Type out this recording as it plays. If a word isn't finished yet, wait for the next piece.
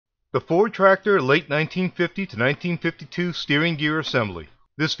The Ford Tractor late 1950 to 1952 steering gear assembly.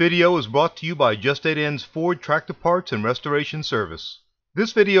 This video is brought to you by Just 8N's Ford Tractor Parts and Restoration Service.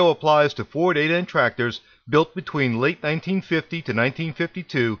 This video applies to Ford 8N tractors built between late 1950 to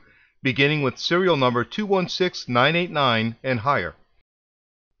 1952, beginning with serial number 216989 and higher.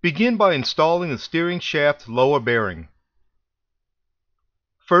 Begin by installing the steering shaft lower bearing.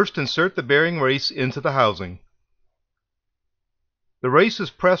 First, insert the bearing race into the housing. The race is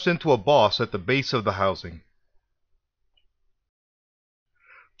pressed into a boss at the base of the housing.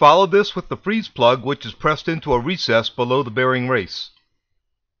 Follow this with the freeze plug, which is pressed into a recess below the bearing race.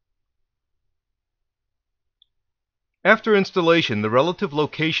 After installation, the relative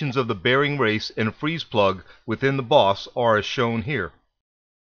locations of the bearing race and freeze plug within the boss are as shown here.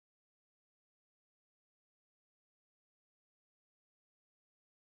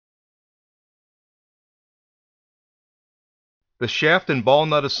 The shaft and ball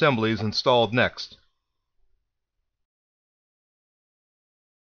nut assembly is installed next.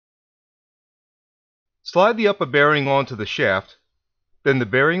 Slide the upper bearing onto the shaft, then the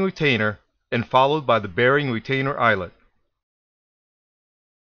bearing retainer, and followed by the bearing retainer eyelet.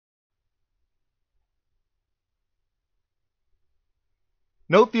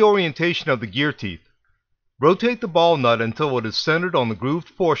 Note the orientation of the gear teeth. Rotate the ball nut until it is centered on the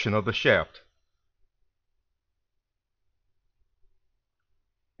grooved portion of the shaft.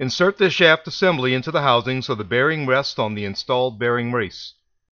 Insert the shaft assembly into the housing so the bearing rests on the installed bearing race.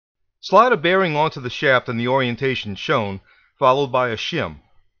 Slide a bearing onto the shaft in the orientation shown, followed by a shim.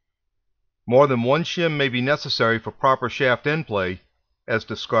 More than one shim may be necessary for proper shaft end play, as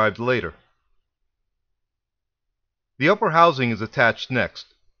described later. The upper housing is attached next,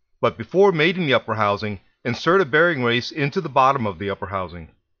 but before mating the upper housing, insert a bearing race into the bottom of the upper housing.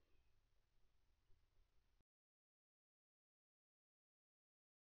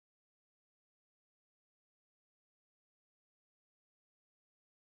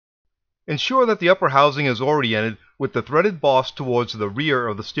 Ensure that the upper housing is oriented with the threaded boss towards the rear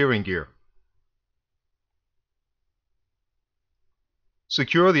of the steering gear.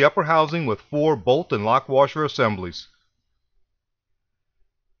 Secure the upper housing with 4 bolt and lock washer assemblies.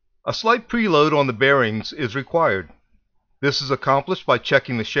 A slight preload on the bearings is required. This is accomplished by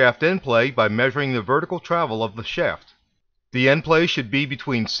checking the shaft end play by measuring the vertical travel of the shaft. The end play should be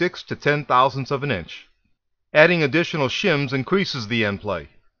between 6 to 10 thousandths of an inch. Adding additional shims increases the end play.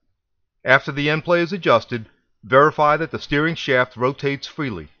 After the end play is adjusted, verify that the steering shaft rotates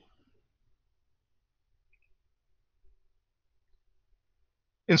freely.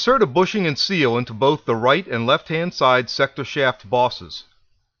 Insert a bushing and seal into both the right and left-hand side sector shaft bosses.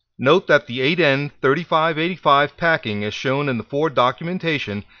 Note that the 8N 3585 packing as shown in the Ford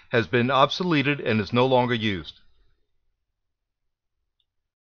documentation has been obsoleted and is no longer used.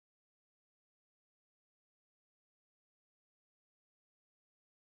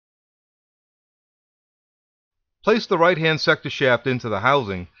 Place the right-hand sector shaft into the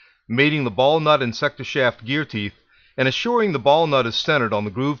housing, mating the ball nut and sector shaft gear teeth, and assuring the ball nut is centered on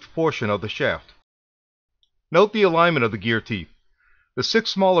the grooved portion of the shaft. Note the alignment of the gear teeth. The 6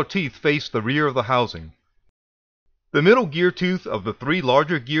 smaller teeth face the rear of the housing. The middle gear tooth of the 3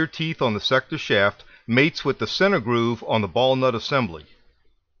 larger gear teeth on the sector shaft mates with the center groove on the ball nut assembly.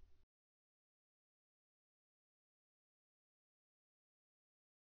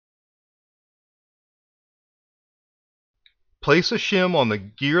 Place a shim on the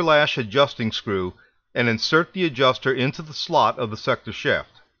gear lash adjusting screw and insert the adjuster into the slot of the sector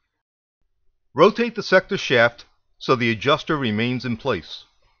shaft. Rotate the sector shaft so the adjuster remains in place.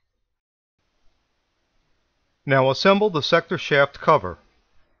 Now assemble the sector shaft cover.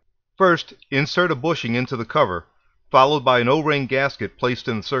 First, insert a bushing into the cover, followed by an O-ring gasket placed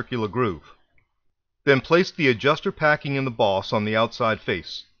in the circular groove. Then place the adjuster packing in the boss on the outside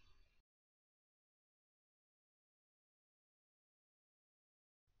face.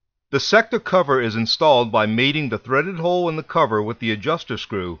 The sector cover is installed by mating the threaded hole in the cover with the adjuster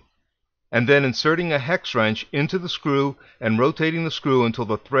screw, and then inserting a hex wrench into the screw and rotating the screw until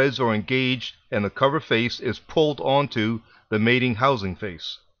the threads are engaged and the cover face is pulled onto the mating housing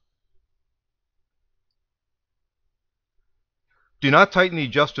face. Do not tighten the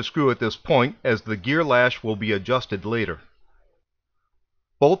adjuster screw at this point, as the gear lash will be adjusted later.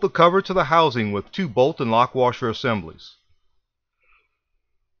 Bolt the cover to the housing with 2 bolt and lock washer assemblies.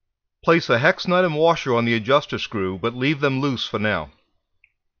 Place a hex nut and washer on the adjuster screw, but leave them loose for now.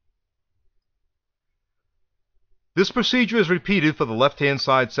 This procedure is repeated for the left-hand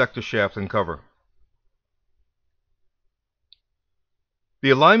side sector shaft and cover. The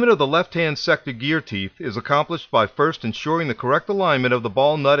alignment of the left-hand sector gear teeth is accomplished by first ensuring the correct alignment of the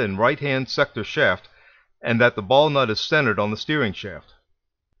ball nut and right-hand sector shaft, and that the ball nut is centered on the steering shaft.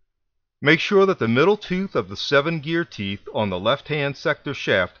 Make sure that the middle tooth of the 7 gear teeth on the left-hand sector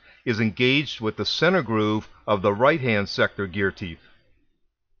shaft is engaged with the center groove of the right-hand sector gear teeth.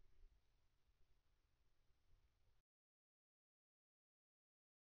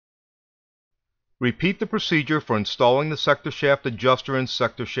 Repeat the procedure for installing the sector shaft adjuster and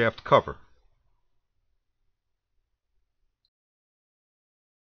sector shaft cover.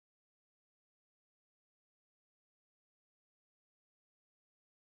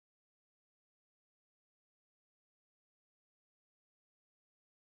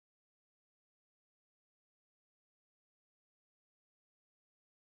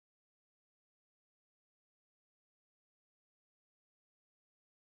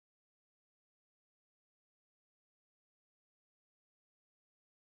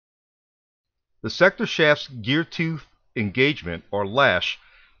 The sector shaft's gear tooth engagement, or lash,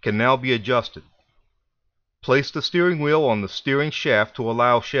 can now be adjusted. Place the steering wheel on the steering shaft to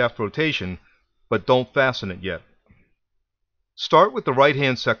allow shaft rotation, but don't fasten it yet. Start with the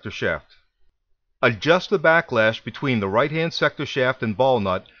right-hand sector shaft. Adjust the backlash between the right-hand sector shaft and ball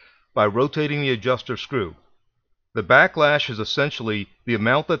nut by rotating the adjuster screw. The backlash is essentially the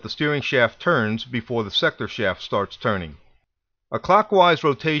amount that the steering shaft turns before the sector shaft starts turning. A clockwise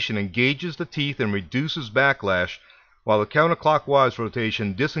rotation engages the teeth and reduces backlash, while a counterclockwise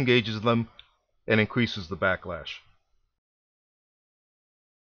rotation disengages them and increases the backlash.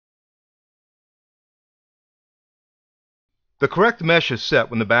 The correct mesh is set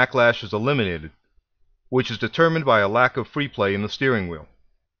when the backlash is eliminated, which is determined by a lack of free play in the steering wheel.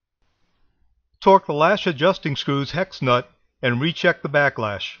 Torque the lash adjusting screw's hex nut and recheck the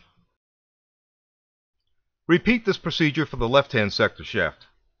backlash. Repeat this procedure for the left-hand sector shaft.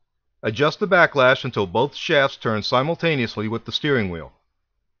 Adjust the backlash until both shafts turn simultaneously with the steering wheel.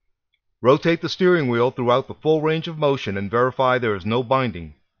 Rotate the steering wheel throughout the full range of motion and verify there is no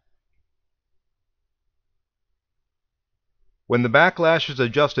binding. When the backlash is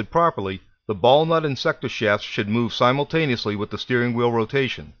adjusted properly, the ball nut and sector shafts should move simultaneously with the steering wheel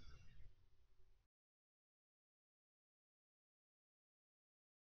rotation.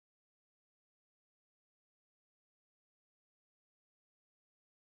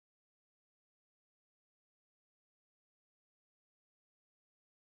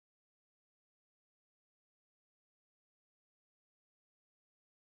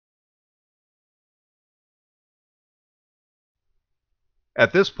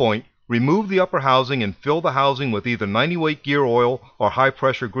 At this point, remove the upper housing and fill the housing with either 90-weight gear oil or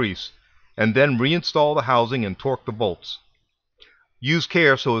high-pressure grease, and then reinstall the housing and torque the bolts. Use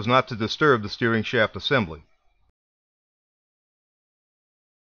care so as not to disturb the steering shaft assembly.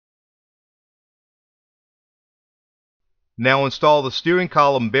 Now install the steering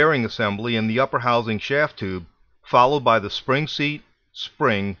column bearing assembly in the upper housing shaft tube, followed by the spring seat,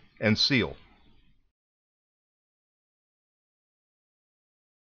 spring, and seal.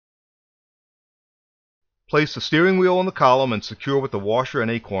 Place the steering wheel on the column and secure with the washer and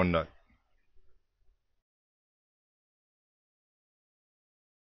acorn nut.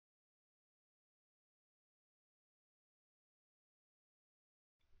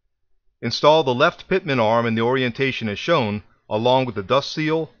 Install the left pitman arm in the orientation as shown, along with the dust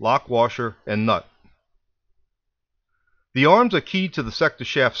seal, lock washer, and nut. The arms are keyed to the sector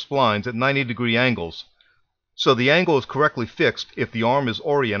shaft splines at 90-degree angles, so the angle is correctly fixed if the arm is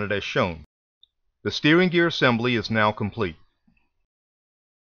oriented as shown. The steering gear assembly is now complete.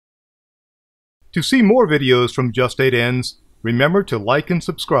 To see more videos from Just 8 Ends, remember to like and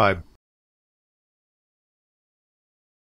subscribe.